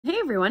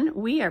everyone,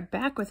 we are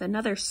back with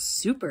another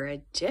super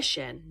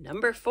edition,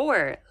 number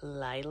 4,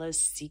 Lila's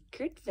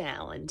Secret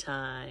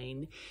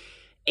Valentine.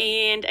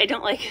 And I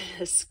don't like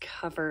this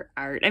cover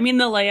art. I mean,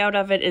 the layout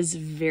of it is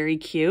very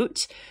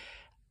cute.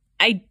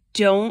 I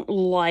don't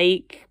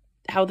like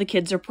how the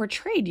kids are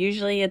portrayed.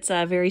 Usually it's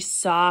a very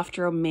soft,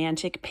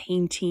 romantic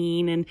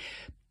painting, and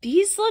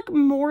these look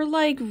more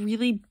like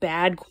really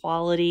bad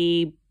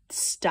quality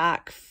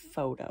stock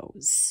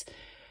photos.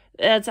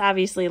 That's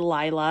obviously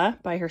Lila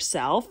by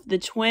herself. The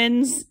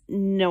twins,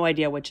 no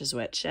idea which is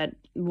which. At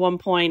one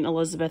point,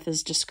 Elizabeth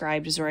is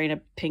described as wearing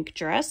a pink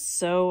dress,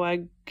 so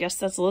I guess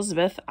that's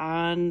Elizabeth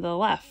on the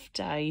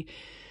left. I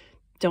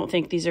don't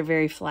think these are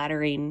very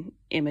flattering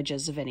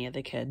images of any of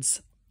the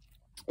kids.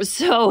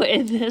 So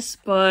in this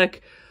book,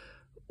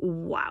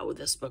 wow,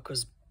 this book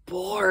was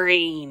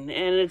boring.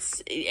 And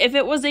if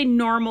it was a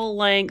normal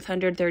length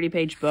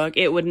 130-page book,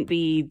 it wouldn't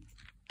be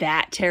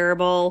that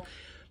terrible.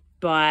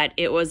 But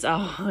it was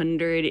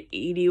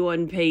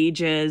 181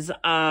 pages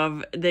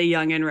of the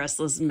Young and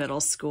Restless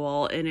Middle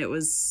School, and it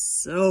was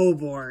so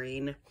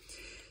boring.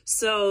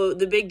 So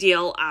the big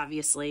deal,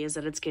 obviously, is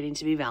that it's getting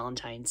to be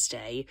Valentine's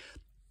Day,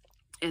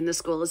 and the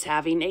school is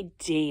having a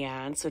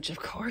dance, which, of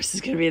course, is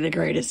going to be the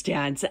greatest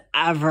dance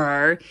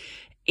ever.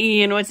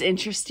 And what's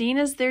interesting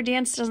is their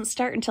dance doesn't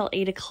start until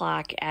 8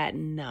 o'clock at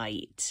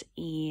night,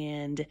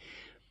 and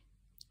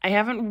I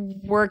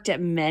haven't worked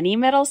at many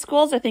middle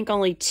schools, I think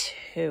only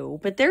 2,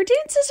 but their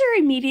dances are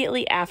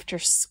immediately after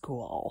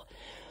school.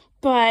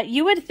 But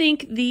you would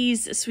think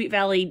these Sweet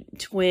Valley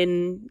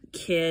twin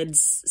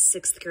kids,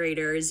 6th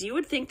graders, you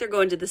would think they're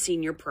going to the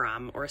senior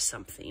prom or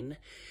something.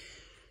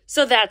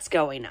 So that's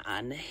going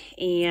on.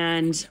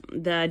 And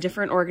the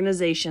different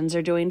organizations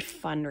are doing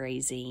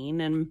fundraising,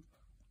 and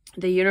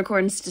the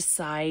unicorns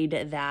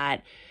decide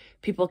that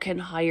people can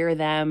hire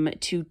them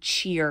to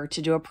cheer,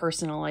 to do a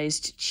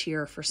personalized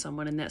cheer for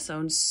someone. And that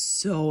sounds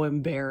so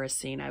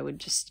embarrassing. I would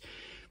just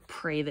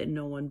pray that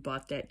no one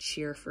bought that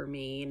cheer for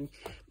me. And,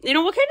 you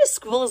know, what kind of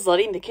school is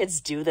letting the kids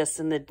do this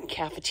in the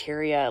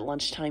cafeteria at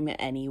lunchtime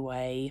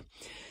anyway?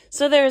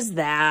 So there's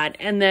that.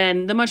 And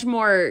then the much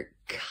more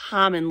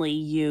commonly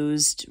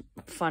used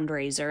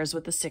fundraisers,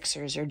 what the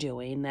Sixers are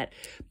doing, that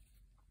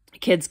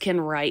kids can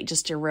write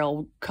just a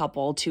real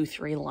couple,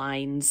 2-3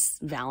 lines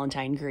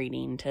Valentine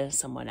greeting to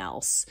someone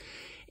else.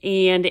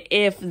 And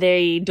if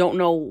they don't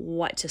know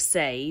what to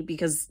say,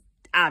 because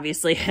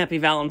obviously Happy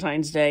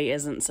Valentine's Day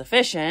isn't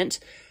sufficient,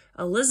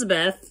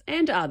 Elizabeth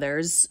and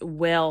others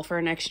will, for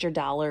an extra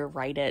 $1,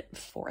 write it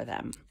for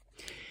them.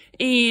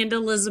 And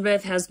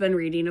Elizabeth has been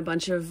reading a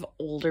bunch of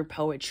older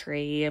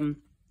poetry and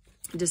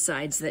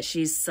decides that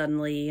she's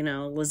suddenly, you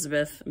know,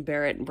 Elizabeth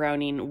Barrett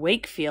Browning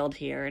Wakefield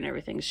here, and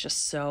everything's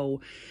just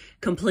so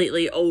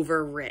completely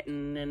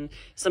overwritten, and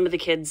some of the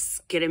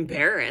kids get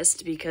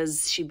embarrassed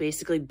because she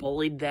basically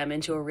bullied them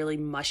into a really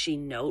mushy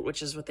note,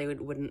 which is what they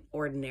wouldn't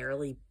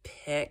ordinarily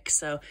pick.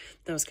 So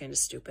that was kind of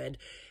stupid.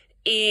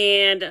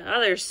 And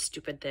other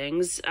stupid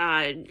things.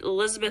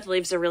 Elizabeth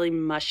leaves a really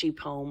mushy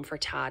poem for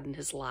Todd in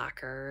his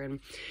locker, and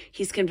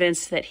he's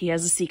convinced that he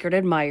has a secret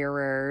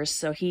admirer,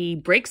 so he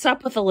breaks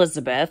up with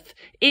Elizabeth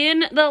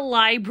in the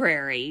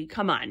library.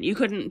 Come on, you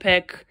couldn't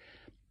pick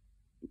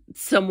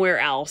somewhere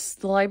else.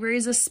 The library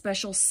is a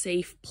special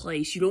safe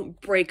place. You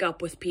don't break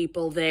up with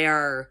people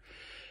there.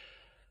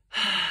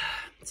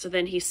 So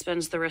then he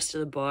spends the rest of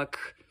the book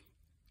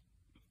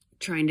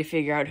trying to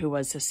figure out who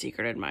was his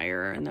secret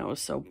admirer, and that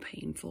was so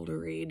painful to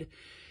read.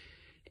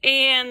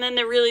 And then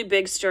the really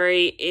big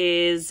story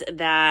is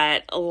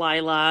that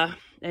Lila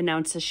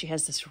announces she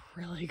has this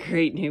really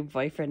great new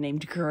boyfriend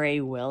named Gray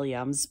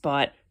Williams,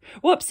 but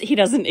whoops, he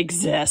doesn't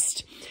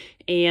exist.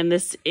 And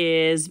this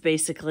is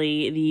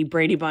basically the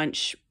Brady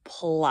Bunch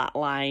plot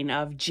line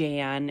of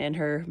Jan and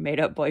her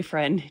made-up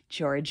boyfriend,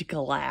 George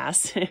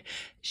Glass.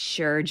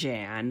 Sure,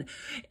 Jan.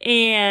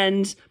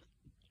 And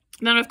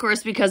then, of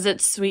course, because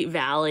it's Sweet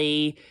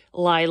Valley,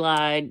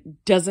 Lila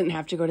doesn't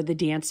have to go to the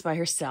dance by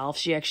herself.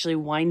 She actually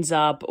winds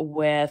up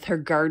with her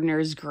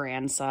gardener's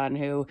grandson,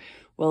 who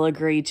will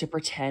agree to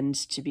pretend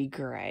to be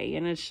Gray.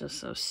 And it's just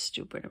so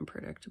stupid and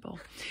predictable.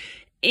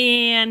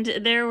 And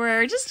there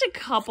were just a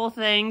couple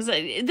things.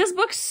 This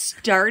book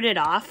started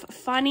off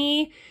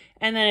funny,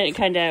 and then it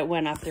kind of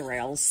went off the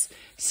rails.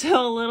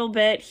 So a little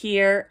bit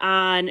here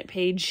on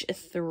page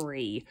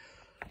 3.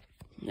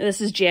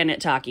 This is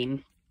Janet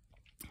talking.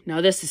 Now,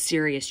 this is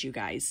serious, you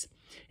guys.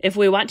 If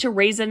we want to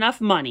raise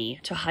enough money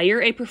to hire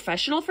a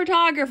professional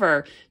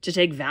photographer to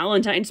take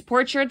Valentine's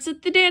portraits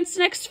at the dance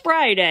next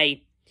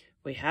Friday,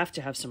 we have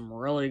to have some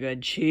really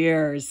good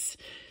cheers.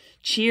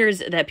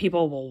 Cheers that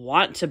people will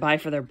want to buy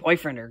for their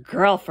boyfriend or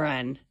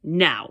girlfriend.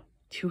 Now,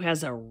 who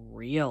has a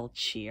real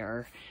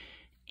cheer?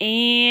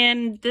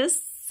 And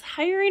this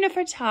hiring a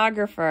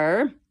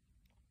photographer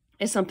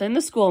is something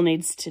the school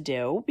needs to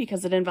do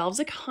because it involves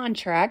a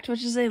contract,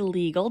 which is a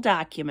legal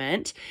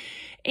document.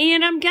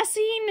 And I'm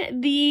guessing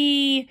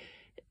the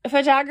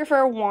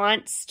photographer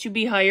wants to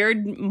be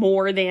hired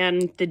more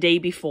than the day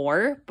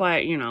before,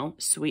 but, you know,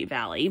 Sweet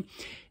Valley.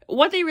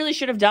 What they really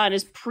should have done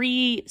is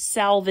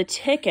pre-sell the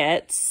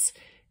tickets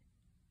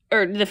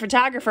or the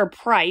photographer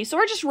price,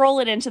 or just roll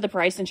it into the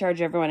price and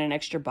charge everyone an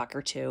extra $1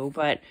 or $2.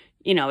 But,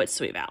 you know, it's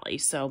Sweet Valley,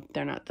 so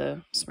they're not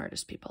the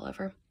smartest people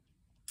ever.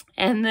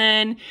 And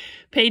then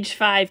page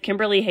 5,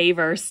 Kimberly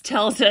Havers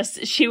tells us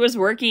she was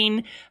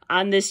working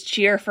on this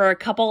cheer for a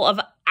couple of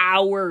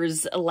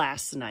hours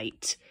last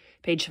night.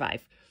 Page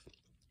 5.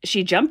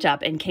 She jumped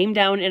up and came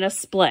down in a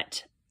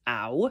split.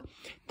 Ow.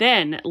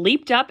 Then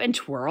leaped up and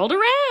twirled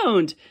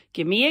around.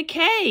 Give me a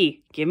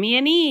K. Give me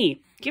an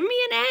E. Give me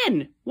an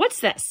N. What's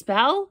that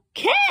spell?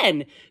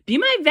 Ken. Be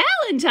my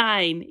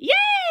Valentine.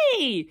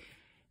 Yay!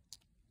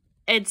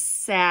 It's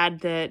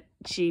sad that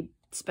she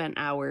spent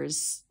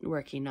hours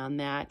working on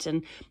that.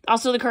 And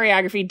also the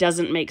choreography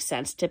doesn't make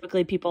sense.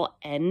 Typically people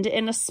end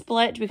in a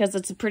split because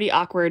it's a pretty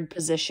awkward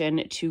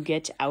position to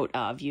get out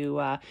of.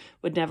 You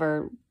would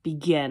never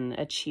begin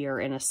a cheer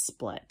in a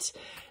split.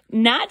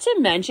 Not to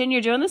mention,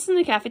 you're doing this in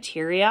the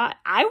cafeteria.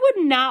 I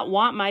would not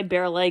want my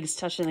bare legs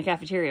touching the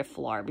cafeteria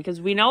floor because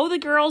we know the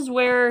girls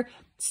wear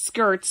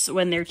skirts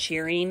when they're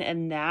cheering,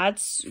 and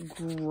that's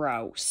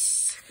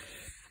gross.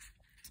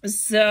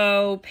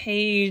 So,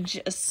 page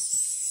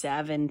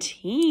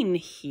 17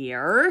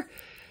 here.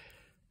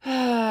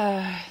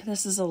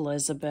 This is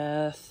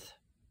Elizabeth.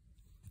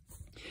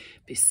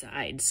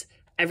 Besides,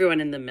 everyone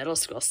in the middle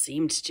school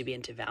seemed to be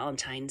into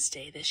Valentine's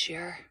Day this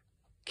year.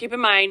 Keep in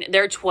mind,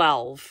 they're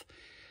 12.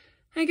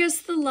 I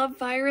guess the love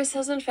virus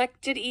has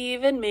infected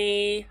even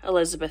me,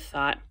 Elizabeth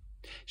thought.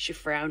 She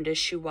frowned as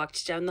she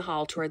walked down the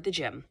hall toward the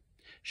gym.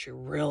 She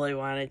really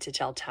wanted to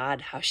tell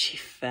Todd how she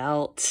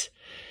felt.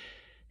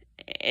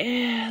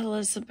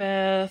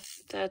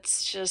 Elizabeth,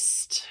 that's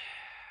just...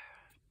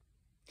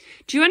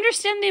 Do you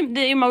understand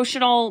the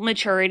emotional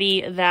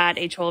maturity that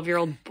a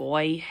 12-year-old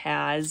boy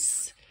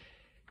has?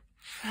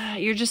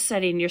 You're just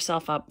setting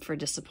yourself up for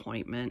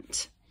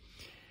disappointment.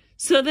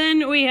 So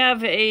then we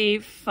have a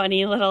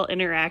funny little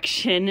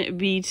interaction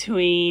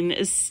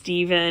between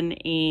Stephen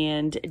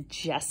and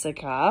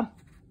Jessica.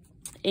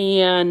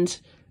 And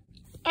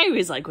I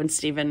always like when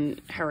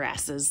Stephen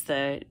harasses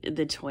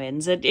the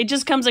twins. It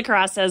just comes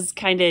across as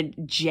kind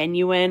of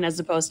genuine as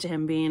opposed to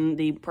him being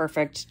the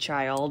perfect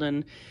child.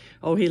 And,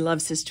 oh, he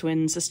loves his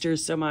twin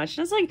sisters so much.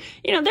 And it's like,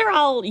 you know, they're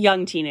all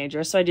young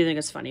teenagers. So I do think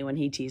it's funny when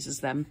he teases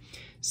them.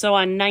 So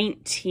on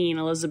 19,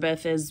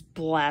 Elizabeth is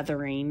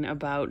blathering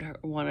about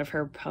one of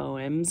her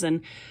poems. And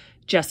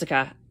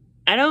Jessica,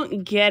 I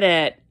don't get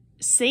it.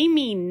 Say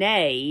me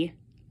nay.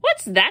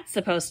 What's that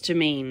supposed to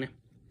mean?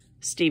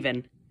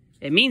 Stephen,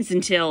 it means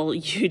until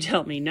you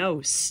tell me no,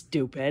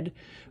 stupid.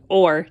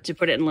 Or, to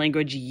put it in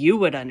language you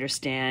would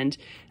understand,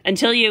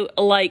 until you,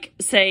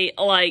 say,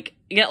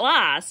 get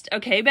lost.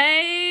 Okay,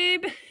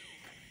 babe?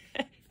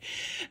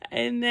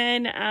 And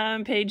then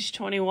on page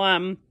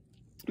 21,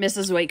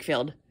 Mrs.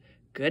 Wakefield.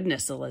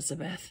 Goodness,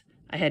 Elizabeth.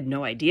 I had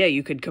no idea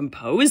you could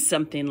compose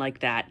something like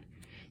that.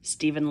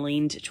 Stephen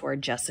leaned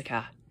toward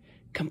Jessica.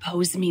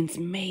 Compose means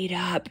made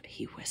up,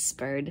 he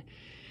whispered.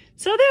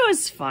 So that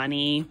was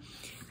funny.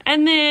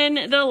 And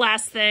then the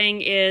last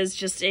thing is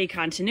just a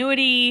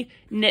continuity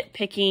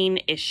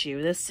nitpicking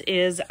issue. This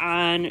is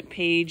on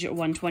page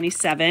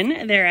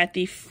 127. They're at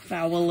the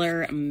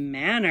Fowler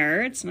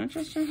Manor. It's not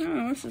just a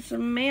house, it's a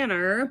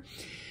manor.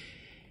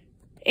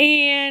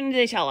 And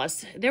they tell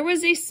us, there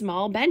was a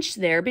small bench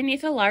there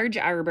beneath a large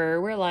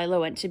arbor where Lila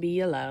went to be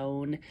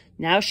alone.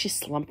 Now she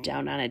slumped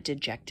down on it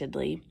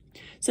dejectedly.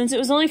 Since it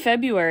was only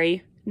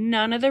February,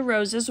 none of the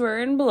roses were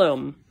in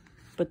bloom,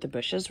 but the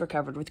bushes were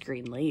covered with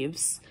green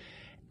leaves.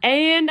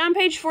 And on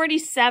page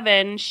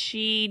 47,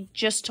 she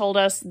just told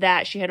us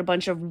that she had a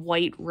bunch of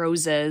white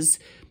roses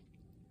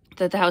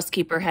that the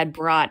housekeeper had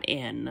brought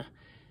in.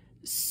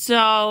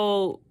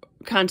 So,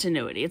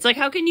 continuity. It's like,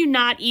 how can you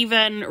not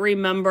even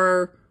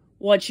remember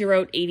what you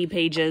wrote 80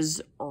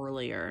 pages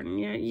earlier? And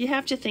you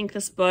have to think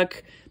this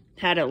book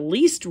had at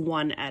least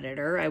one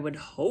editor. I would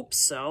hope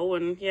so.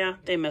 And yeah,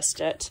 they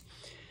missed it.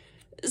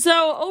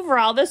 So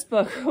overall, this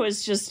book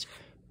was just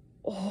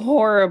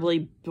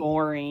horribly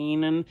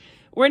boring. And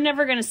we're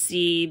never going to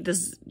see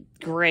this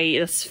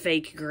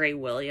fake Gray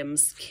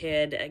Williams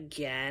kid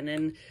again.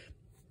 And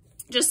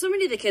just so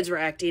many of the kids were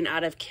acting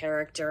out of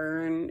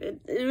character. And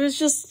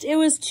it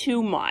was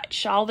too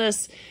much. All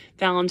this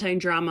Valentine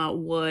drama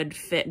would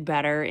fit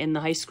better in the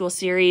high school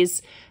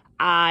series.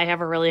 I have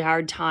a really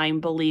hard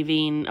time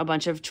believing a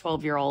bunch of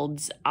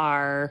 12-year-olds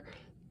are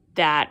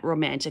that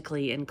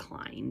romantically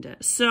inclined.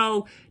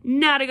 So,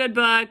 not a good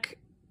book.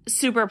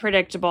 Super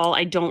predictable.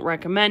 I don't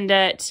recommend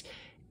it.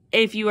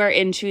 If you are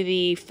into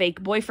the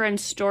fake boyfriend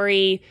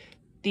story,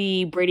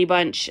 the Brady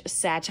Bunch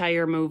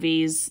satire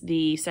movies,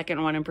 the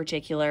second one in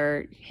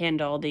particular,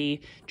 handle the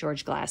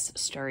George Glass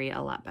story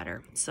a lot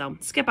better. So,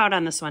 skip out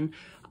on this one.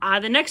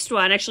 The next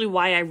one, actually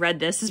why I read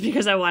this is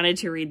because I wanted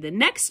to read the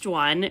next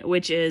one,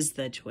 which is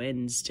The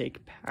Twins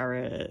Take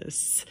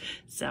Paris.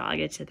 So I'll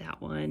get to that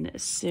one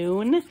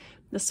soon.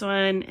 This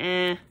one,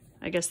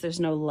 I guess there's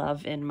no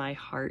love in my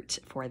heart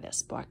for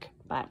this book.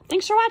 But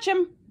thanks for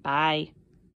watching. Bye.